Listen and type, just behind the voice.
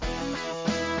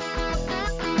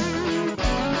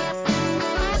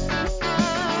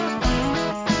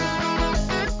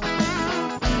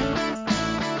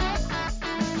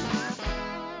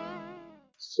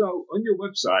So on your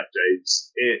website,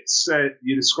 James, it said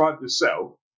you described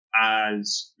yourself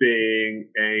as being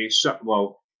a shy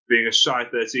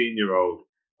 13-year-old,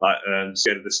 like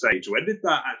scared of the stage. When did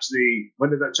that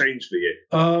change for you?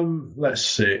 Let's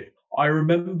see. I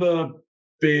remember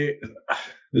being.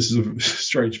 This is a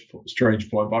strange point,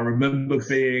 but I remember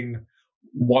being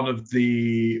one of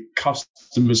the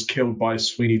customers killed by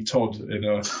Sweeney Todd in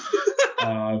a.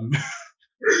 At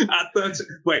 13.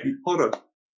 Wait, hold on.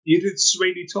 You did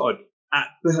Sweeney Todd at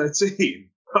 13.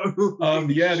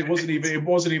 Yeah, it wasn't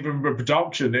even a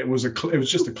production. It was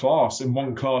just a class. In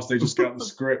one class, they just got the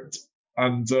script,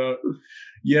 and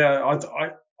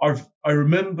I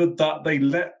remembered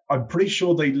that I'm pretty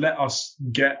sure they let us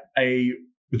get a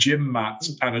gym mat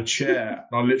and a chair,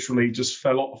 and I literally just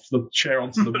fell off the chair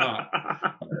onto the mat.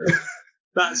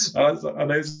 And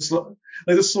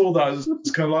they just saw that as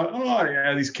kind of like, oh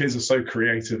yeah, these kids are so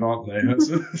creative, aren't they?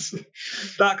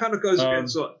 That kind of goes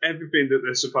against everything that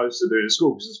they're supposed to do in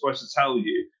school, because they're supposed to tell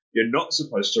you you're not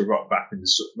supposed to rock back in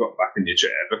your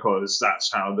chair, because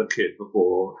that's how the kid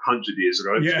before 100 years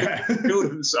ago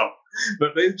killed himself.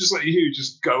 But they just let you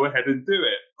just go ahead and do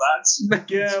it. That's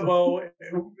mental. Yeah. Well,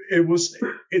 it was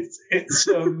a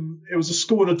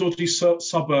school in a dodgy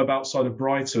suburb outside of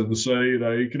Brighton, so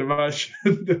you can imagine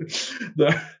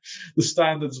the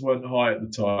standards weren't high at the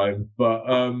time.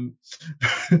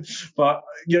 But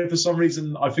yeah, for some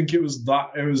reason I think it was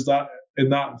that.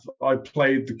 In that, I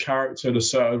played the character in a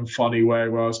certain funny way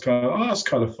where I was kind of, that's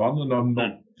kind of fun, and I'm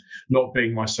not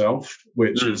being myself,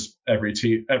 which is every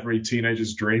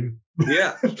teenager's dream.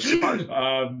 Yeah.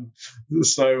 That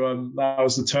was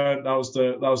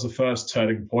the first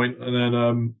turning point, and then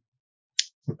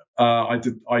I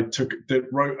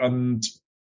wrote and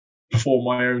performed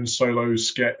my own solo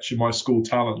sketch in my school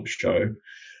talent show,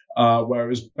 where it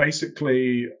was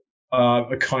basically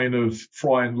a kind of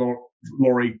Fry and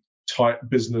Laurie type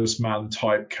businessman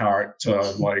type character,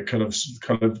 like kind of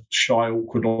shy,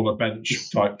 awkward on a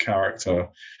bench type character,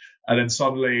 and then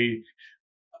suddenly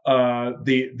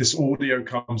this audio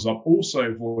comes up,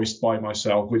 also voiced by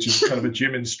myself, which is kind of a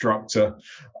gym instructor,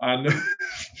 and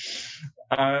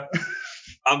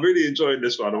I'm really enjoying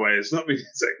this, by the way. It's not me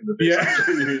taking the piss. Yeah.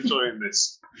 I'm really enjoying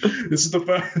this. This is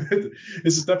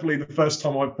definitely the first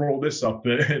time I've brought this up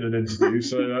in an interview.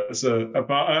 So that's I'm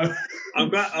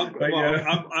honoured, mate.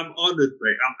 I'm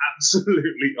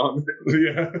absolutely honoured.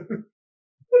 Yeah.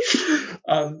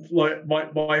 And like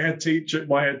my head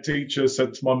teacher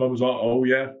said to my mum, was like, "Oh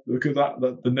yeah, look at that,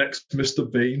 the next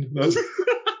Mr. Bean."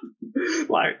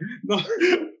 Like, no.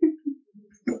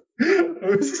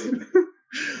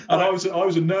 And I was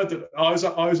a nerd. I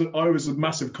was a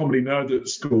massive comedy nerd at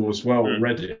school as well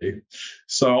already.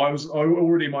 So I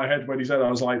already in my head when he said,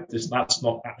 I was like, that's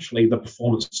not actually the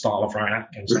performance style of Ryan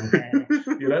Atkins.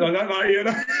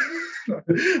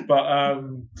 But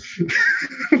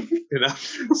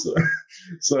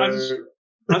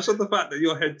so the fact that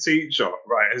your head teacher,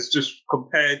 right, has just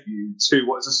compared you to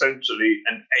what's essentially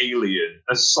an alien,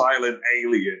 a silent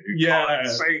alien who can't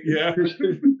say,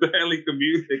 barely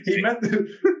communicate.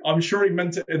 I'm sure he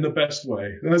meant it in the best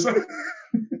way.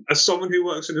 As someone who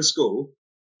works in a school,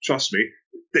 trust me,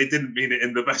 they didn't mean it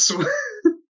in the best way.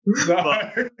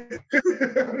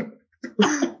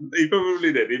 He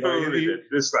probably did. He did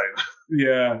this time.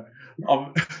 Yeah.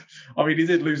 I mean, he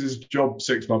did lose his job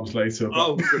 6 months later. But...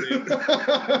 Oh, brilliant.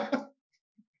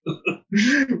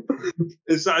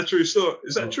 Is that a true story?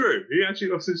 Is that true? He actually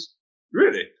lost his...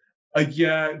 Really?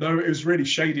 Yeah, no, it was really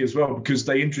shady as well, because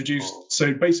they introduced...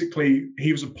 So basically,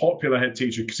 he was a popular head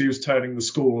teacher because he was turning the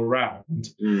school around.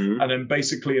 Mm-hmm. And then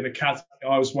basically, I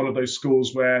was one of those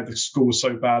schools where the school was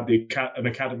so bad, an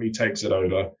academy takes it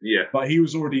over. Yeah. But he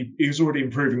was already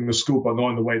improving the school, but not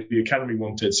in the way the academy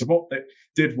wanted. So what they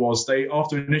did was,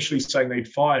 after initially saying they'd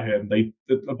fire him,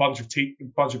 a bunch of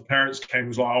parents came and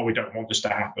was like, "Oh, we don't want this to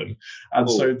happen." And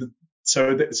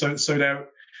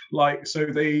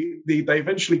they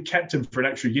eventually kept him for an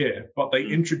extra year, but they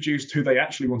introduced who they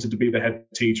actually wanted to be the head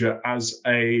teacher as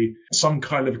some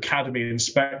kind of academy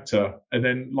inspector, and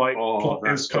then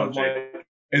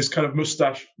his kind of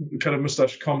mustache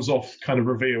comes off kind of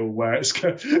reveal, where it's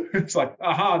like,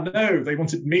 aha, no, they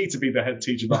wanted me to be the head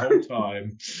teacher the whole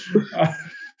time.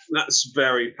 That's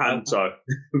very panto.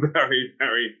 Very,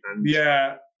 very panto.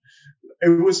 Yeah. It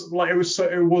was so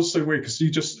weird because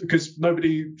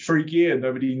for a year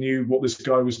nobody knew what this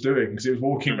guy was doing, because he was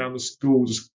walking around the school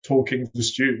just talking to the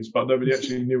students, but nobody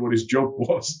actually knew what his job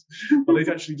was. But they'd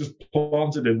actually just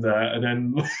planted him there and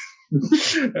then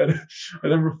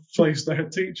replaced the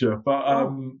head teacher. But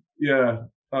yeah,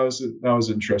 that was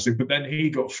interesting. But then he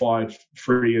got fired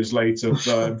 3 years later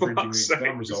for infringing the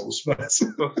exam results.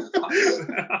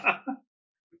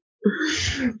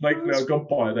 Thankfully, I got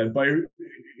by then. But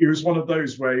he was one of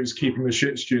those where he was keeping the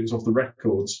shit students off the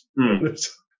records.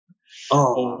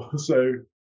 So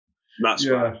that's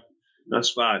bad.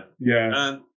 That's bad.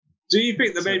 Yeah. Do you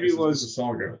think that maybe it was a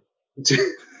saga? Do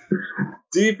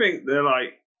you think that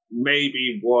like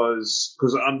maybe was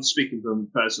because I'm speaking from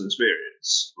personal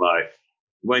experience, like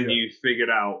when you figured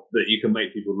out that you can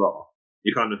make people laugh,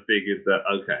 you kind of figured that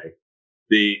okay,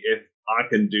 if I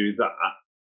can do that,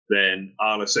 then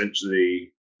I'll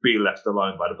essentially be left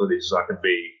alone by the bullies. I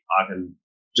can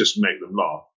just make them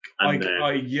laugh. And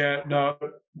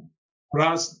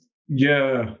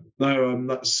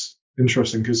that's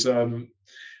interesting because so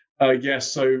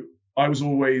I was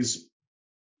always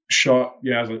shy.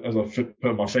 Yeah, as I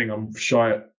put my thing, I was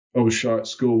shy at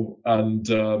school, and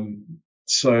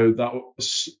so I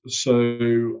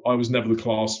was never the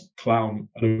class clown.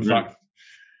 And in fact,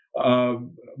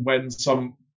 when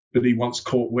somebody once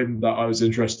caught wind that I was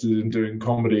interested in doing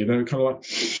comedy, they were kind of like,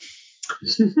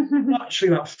 "You're not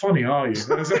actually that funny, are you?"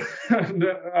 And,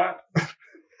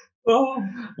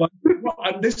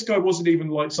 and this guy wasn't even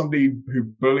like somebody who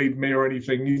bullied me or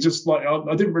anything. He just like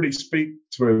I didn't really speak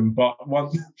to him, but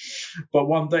one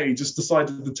day he just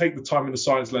decided to take the time in a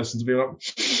science lesson to be like,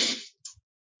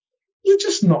 "You're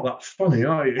just not that funny,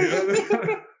 are you?"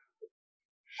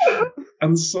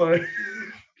 And so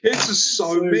kids are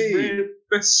so mean.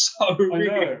 They're so mean.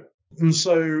 I know. And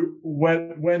so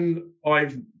when I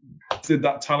did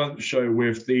that talent show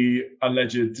with the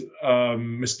alleged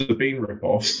Mr. Bean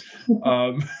ripoff,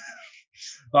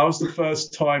 that was the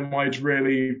first time I'd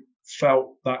really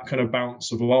felt that kind of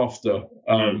bounce of laughter.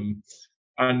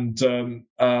 And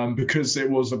because it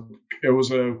was a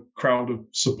crowd of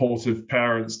supportive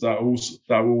parents that were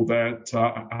all there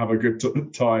to have a good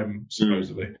time,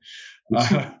 supposedly.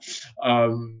 Like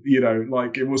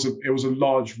it was a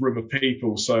large room of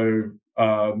people, so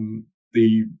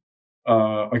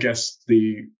I guess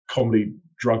the comedy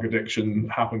drug addiction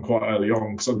happened quite early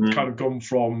on because I'd kind of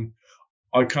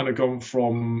gone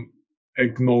from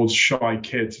ignored shy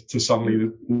kid to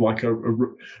suddenly like a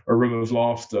room of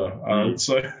laughter.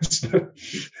 So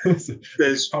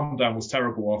calm down was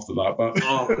terrible after that. But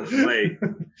mate,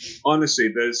 honestly,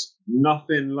 there's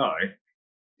nothing like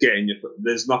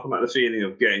there's nothing like the feeling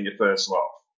of getting your first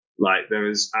laugh. Like there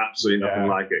is absolutely nothing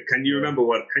like it. Can you remember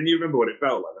what it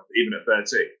felt like, even at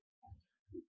 13?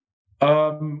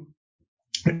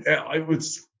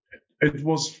 It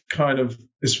was kind of,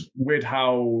 it's weird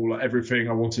how everything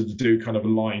I wanted to do kind of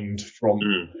aligned from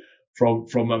that.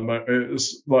 It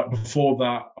was like before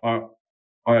that,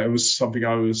 it was something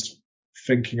I was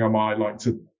thinking I might like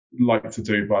to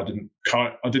do, but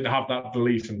I didn't have that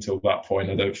belief until that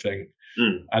point, I don't think.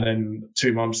 And then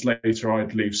 2 months later,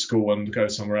 I'd leave school and go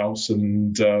somewhere else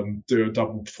and do a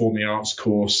double performing arts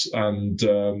course, and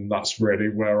that's really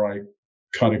where I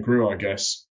kind of grew, I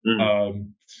guess. I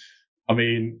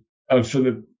mean, for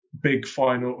the big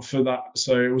final for that,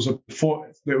 so it was a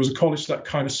college that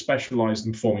kind of specialised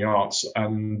in performing arts,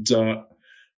 and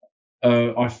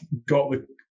I've got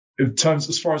in terms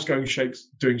as far as doing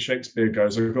Shakespeare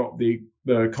goes, I got the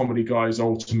comedy guys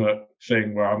ultimate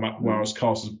thing where I was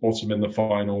cast as bottom in the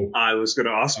final. I was going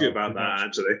to ask you about that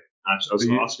actually. I was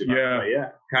going to ask you about that.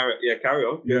 Yeah. Carry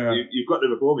on. Yeah. You've got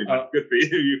it before me, man. Good for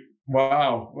you.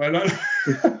 Wow. Well,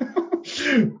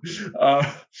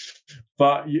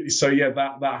 but so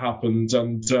that happened,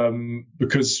 and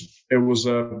because it was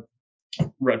a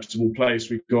reputable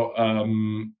place, we got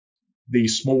the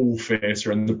small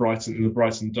theatre in the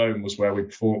Brighton Dome was where we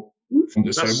performed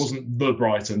it. So it wasn't the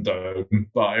Brighton Dome,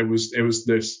 but it was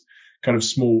this kind of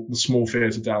small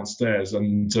theatre downstairs,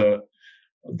 and I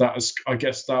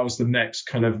guess that was the next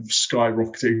kind of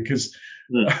skyrocketing, because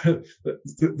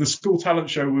the school talent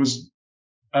show was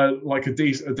like a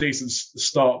decent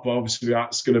start, but obviously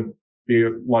that's going to be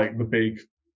like the big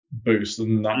boost,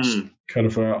 and that's kind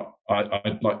of where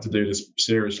I'd like to do this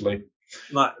seriously.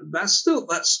 Like that's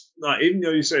like, even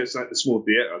though you say it's like the small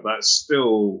theatre, that's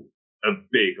still a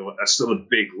big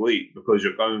leap, because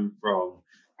you're going from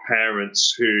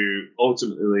parents who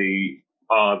ultimately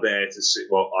are there to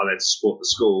support the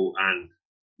school, and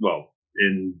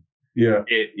they're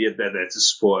there to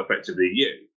support effectively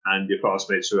you and your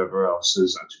classmates, whoever else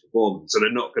is actually performing. So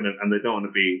they're not gonna, and they don't want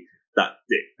to be that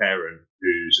dick parent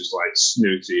who's just like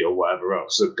snooty or whatever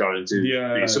else. They're going to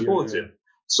be supportive. Yeah.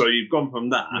 So you've gone from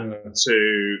that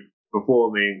to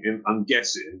performing, I'm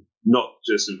guessing, not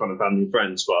just in front of family and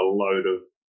friends, but a load of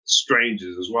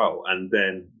strangers as well. And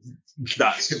then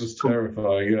it was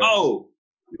terrifying. Yeah. Oh,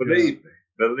 believe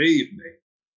believe me.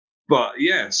 But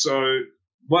yeah, so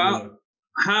well,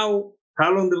 how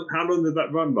long did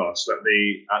that run last at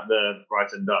the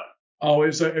Brighton Dome? Oh, it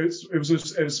was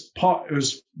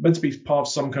meant to be part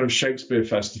of some kind of Shakespeare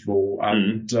festival,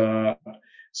 and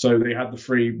so they had the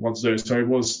free ones there. So it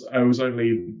was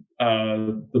only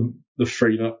the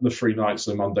free nights,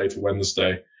 so Monday to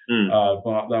Wednesday.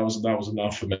 But that was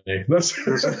enough for me. That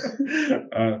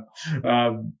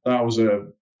was a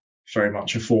very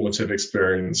much a formative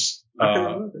experience.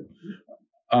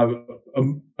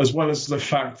 As well as the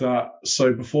fact that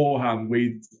so beforehand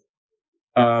me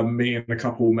and a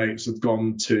couple of mates had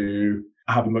gone to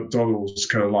have a McDonald's, it's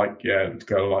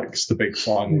the big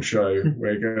final show.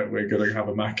 We're going to have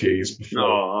a Mackey's before.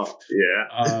 Oh,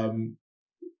 yeah.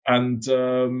 And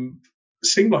it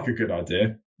seemed like a good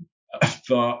idea,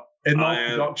 but in our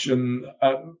production,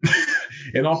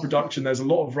 there's a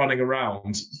lot of running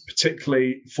around,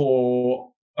 particularly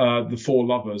for the four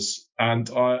lovers, and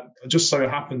I just so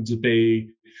happened to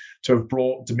have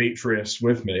brought Demetrius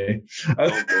with me,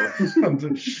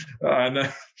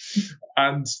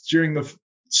 and during the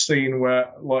scene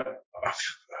where I've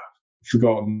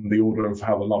forgotten the order of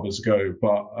how the lovers go,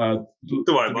 but don't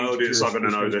worry, my audience are going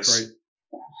to know this.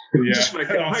 Yeah. Just make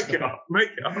it up,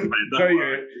 mate.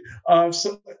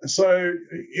 So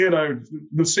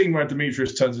the scene where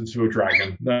Demetrius turns into a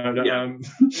dragon. But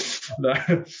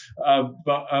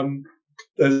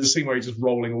there's a scene where he's just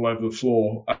rolling all over the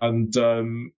floor, and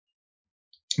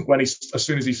as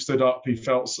soon as he stood up, he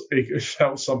felt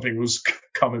something was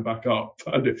coming back up,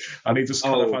 and he just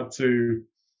kind of had to.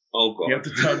 Oh God! He had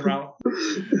to turn around.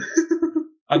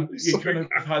 And he kind of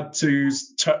had to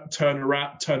turn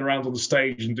around on the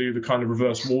stage and do the kind of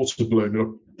reverse water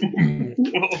balloon.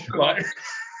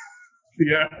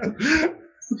 Yeah.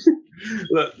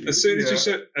 Look, as soon as you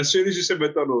said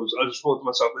McDonald's, I just thought to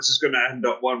myself, this is going to end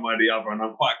up one way or the other, and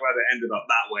I'm quite glad it ended up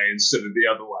that way instead of the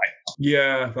other way.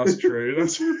 Yeah, that's true.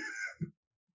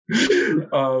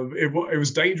 It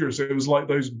was dangerous. It was like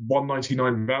those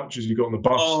 $1.99 vouchers you got on the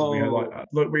bus. Oh. And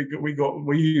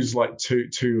we used like two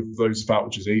of those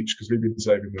vouchers each because we've been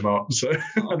saving them up. So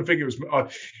and I think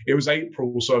it was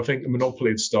April, so I think the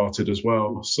Monopoly had started as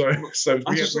well. So I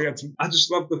just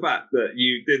love the fact that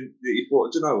you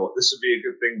thought, do you know what, this would be a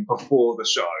good thing before the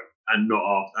show and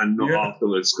not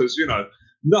afterwards, because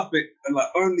nothing, like,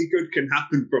 only good can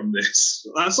happen from this.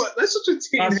 That's such a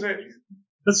teenage.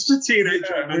 That's such a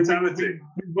teenager mentality.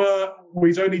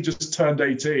 We'd only just turned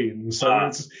 18,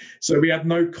 so we had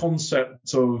no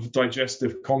concept of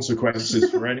digestive consequences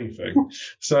for anything.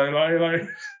 So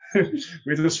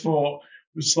we just thought,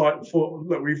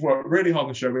 look, we've worked really hard on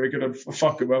the show. We're going to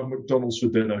we'll have McDonald's for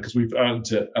dinner because we've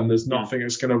earned it, and there's nothing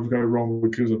that's going to go wrong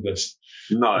because of this.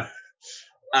 No.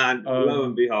 And lo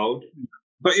and behold,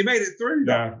 but you made it through.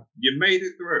 Yeah, you made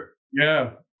it through.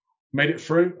 Yeah, made it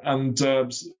through, and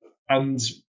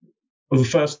the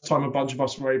first time a bunch of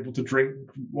us were able to drink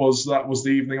was the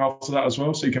evening after that as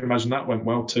well. So you can imagine that went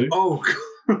well too. Oh,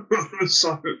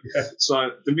 so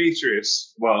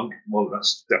Demetrius. Well,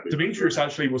 that's definitely Demetrius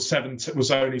actually was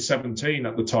only 17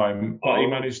 at the time, but he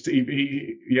managed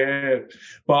to.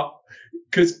 But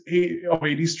because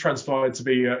he's transferred to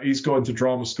be, he's gone into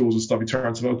drama schools and stuff. He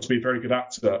transferred to be a very good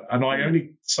actor, and I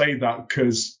only say that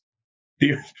because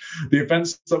the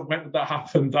events that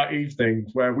happened that evening,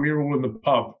 where we were all in the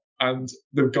pub, and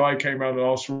the guy came around and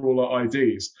asked for all our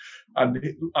IDs,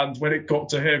 and when it got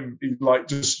to him, he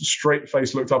just straight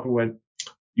face looked up and went,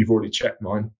 "You've already checked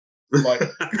mine." And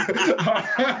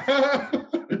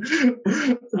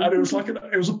it was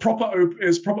a proper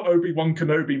Obi-Wan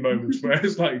Kenobi moment where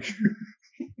it's like,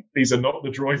 these are not the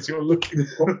droids you're looking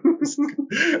for.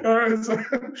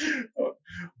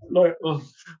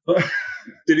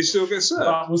 Did he still get served?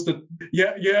 That was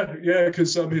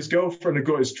because his girlfriend had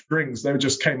got his drinks. They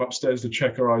just came upstairs to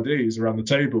check her IDs around the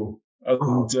table, and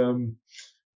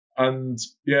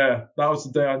that was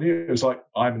the day I knew. It was like,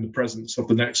 I'm in the presence of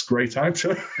the next great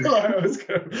actor.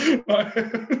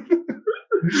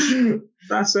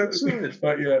 That's excellent.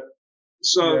 But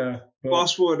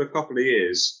fast forward a couple of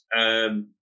years,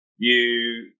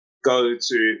 you go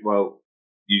to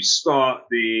you start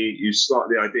the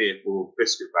idea for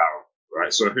Biscuit Barrel,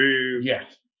 right? So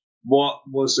what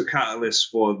was the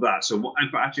catalyst for that? So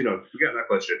actually, no, forget that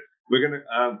question. We're gonna.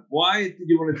 Why did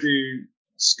you want to do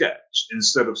sketch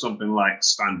instead of something like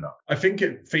stand up? I think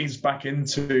it feeds back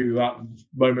into that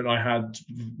moment I had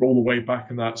all the way back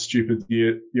in that stupid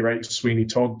year 8 Sweeney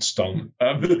Todd stunt,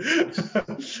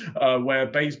 where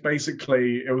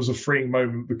basically it was a freeing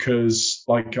moment because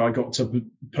I got to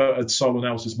put someone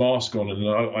else's mask on, and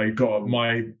I got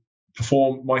my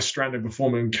my strand of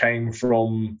performing came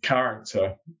from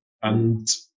character, and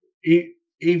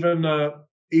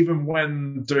even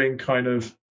when doing kind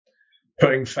of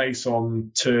putting face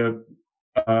on to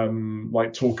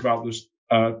like talk about this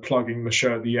plugging the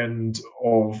show at the end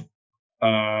of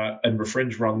Edinburgh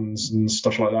Fringe runs and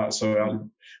stuff like that. So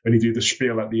when you do the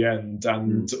spiel at the end,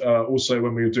 and also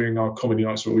when we were doing our comedy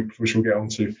nights, which we'll get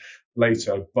onto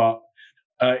later. But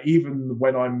even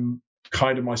when I'm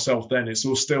kind of myself, then it's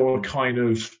still a kind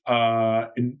of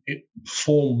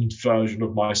formed version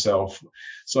of myself.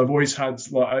 So I've always had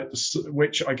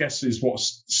which I guess is what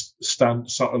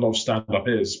a lot of stand up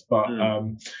is. But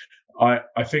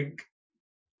I think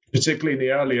particularly in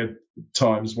the earlier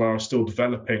times where I was still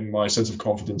developing my sense of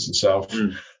confidence in self,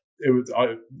 the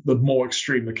more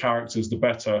extreme the characters, the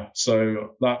better.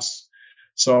 So I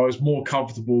was more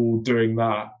comfortable doing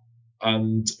that,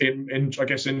 and I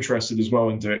guess interested as well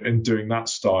in doing that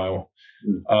style,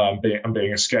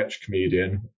 being a sketch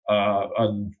comedian,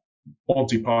 and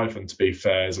Monty Python, to be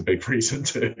fair, is a big reason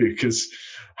too, because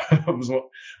I was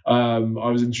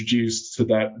introduced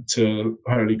to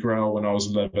Holy Grail when I was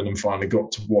 11, and finally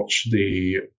got to watch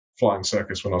the Flying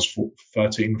Circus when I was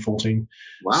 13, 14.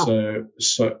 Wow.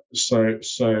 So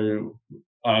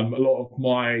a lot of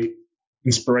my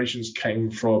inspirations came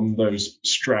from those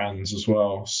strands as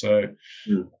well. So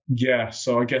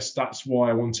so I guess that's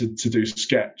why I wanted to do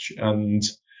sketch. And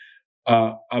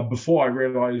before I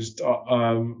realised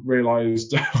I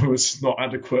was not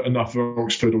adequate enough for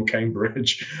Oxford or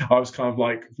Cambridge, I was kind of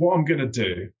like, what I'm going to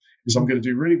do is I'm going to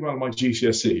do really well in my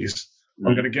GCSEs.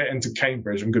 I'm going to get into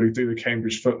Cambridge. I'm going to do the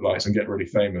Cambridge Footlights and get really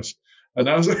famous. And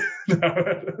that was,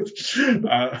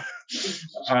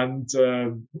 I'm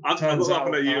not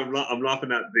laughing at you. I'm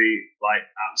laughing at the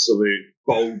absolute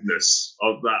boldness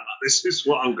of that. This is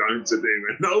what I'm going to do,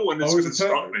 and no one is going to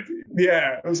stop me.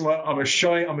 Yeah, it was like I'm a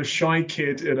shy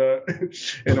kid in a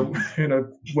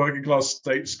working class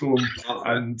state school,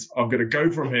 and I'm going to go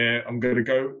from here. I'm going to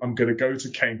go to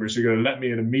Cambridge. They're going to let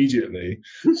me in immediately,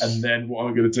 and then what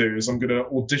I'm going to do is I'm going to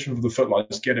audition for the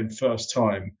Footlights, get in first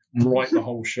time, write the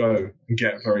whole show, and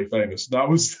get very famous. That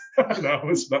was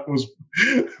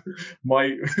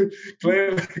my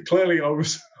clearly I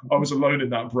was alone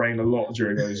in that brain a lot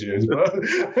during those years, but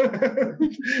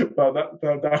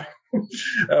that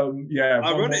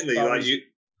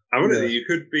ironically, you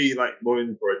could be more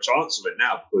in for a chance of it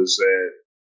now, because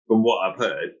from what I've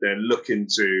heard, they're looking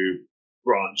to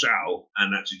branch out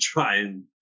and actually try and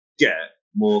get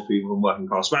more people from working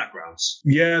class backgrounds.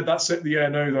 Yeah, that's it. Yeah,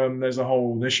 no, there's a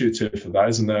whole initiative for that,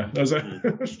 isn't there? There's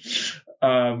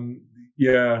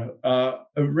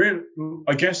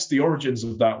I guess the origins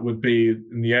of that would be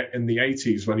in the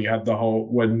 80s when you had the whole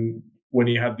when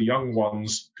you had the young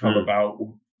ones come about,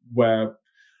 where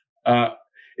it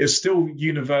was still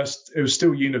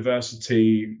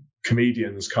university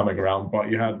comedians coming around, but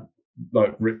you had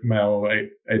like Rick Mell,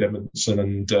 Ade Edmondson,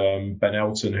 and Ben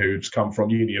Elton, who'd come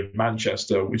from Uni of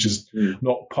Manchester, which is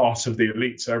not part of the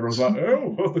elite. So everyone's like,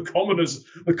 oh, well, the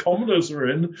commoners are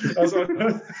in.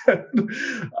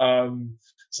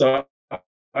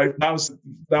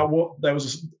 There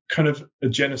was kind of a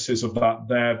genesis of that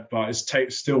there, but it's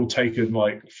still taken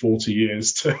like 40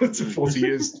 years to 40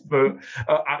 years for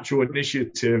actual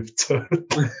initiative to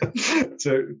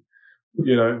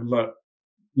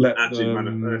let the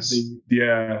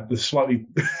slightly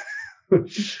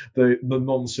the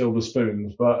non-silver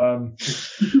spoons, but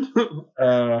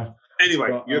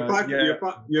anyway, you're applied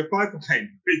for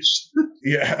Cambridge.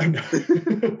 Yeah.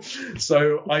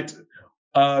 So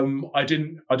I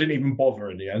didn't even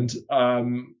bother in the end. I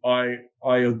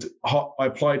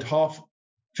applied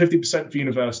 50% for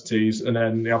universities, and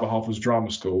then the other half was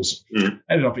drama schools.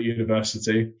 Ended up at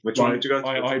university. Which one did you go to?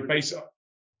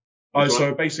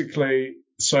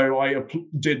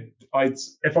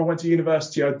 If I went to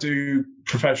university, I'd do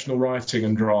professional writing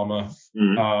and drama.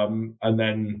 And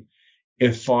then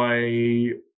if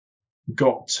I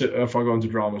got into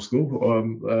drama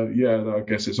school, I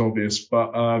guess it's obvious,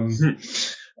 but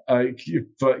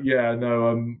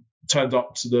turned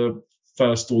up to the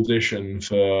first audition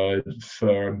for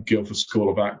Guildford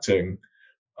School of Acting.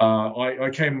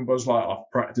 I came and was like, I've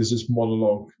practiced this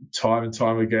monologue time and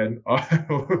time again.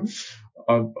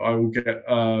 I will get.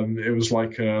 It was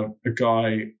like a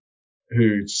guy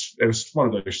it was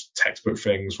one of those textbook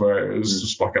things where it was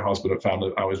just like a husband that found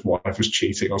out his wife was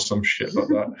cheating or some shit like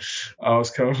that. I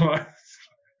was kind of like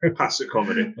classic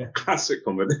comedy.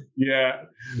 Yeah,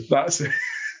 that's it.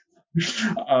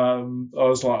 I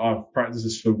was like, I've practiced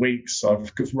this for weeks. I've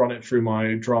run it through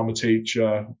my drama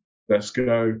teacher. Let's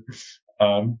go.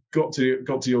 Got to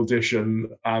the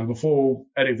audition, and before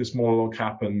any of this monologue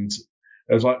happened,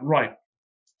 it was like, right,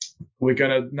 we're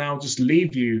going to now just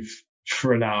leave you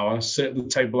for an hour, sit at the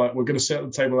table. We're going to sit at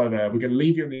the table over there. We're going to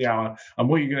leave you in the hour, and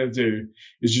what you're going to do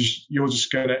is you're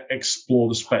just going to explore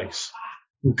the space.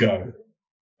 Go.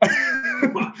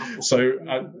 So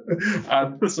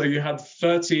so you had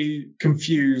 30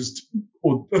 confused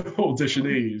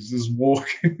auditionees just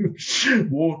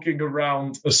walking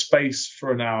around a space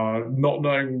for an hour, not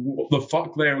knowing what the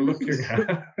fuck they were looking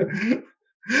at.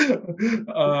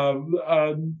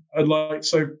 And like,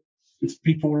 so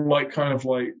people like kind of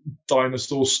like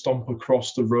dinosaurs stomp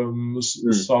across the rooms.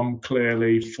 Some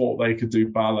clearly thought they could do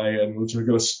ballet and were just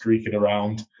going to streak it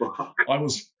around.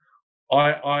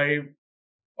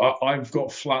 I've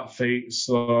got flat feet,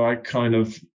 so I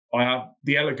have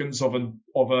the elegance of a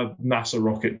NASA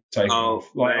rocket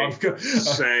takeoff. I've got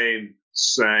same.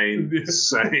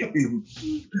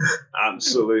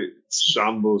 Absolute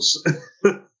shambles.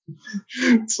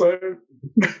 So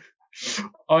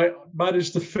I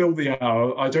managed to fill the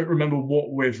hour. I don't remember what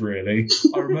with really.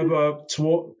 I remember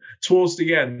towards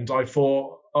the end, I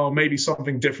thought, oh, maybe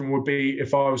something different would be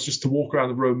if I was just to walk around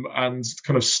the room and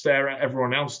kind of stare at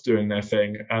everyone else doing their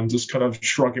thing and just kind of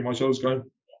shrugging my shoulders, going,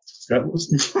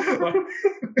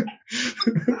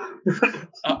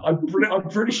 I'm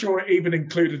pretty sure it even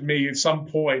included me at some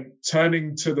point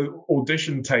turning to the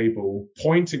audition table,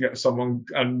 pointing at someone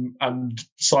and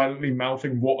silently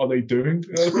mouthing, "What are they doing?"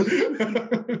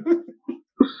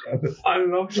 I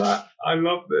love that. I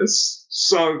love this.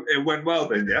 So it went well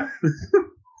then, yeah?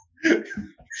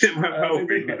 It went well. They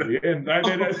didn't let me in.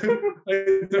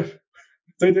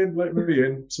 They didn't let me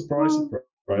in. Surprise,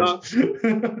 surprise.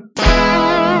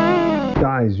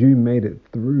 Guys, you made it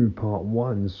through part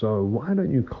 1, so why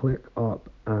don't you click up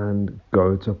and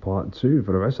go to part 2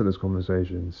 for the rest of this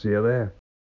conversation. See you there.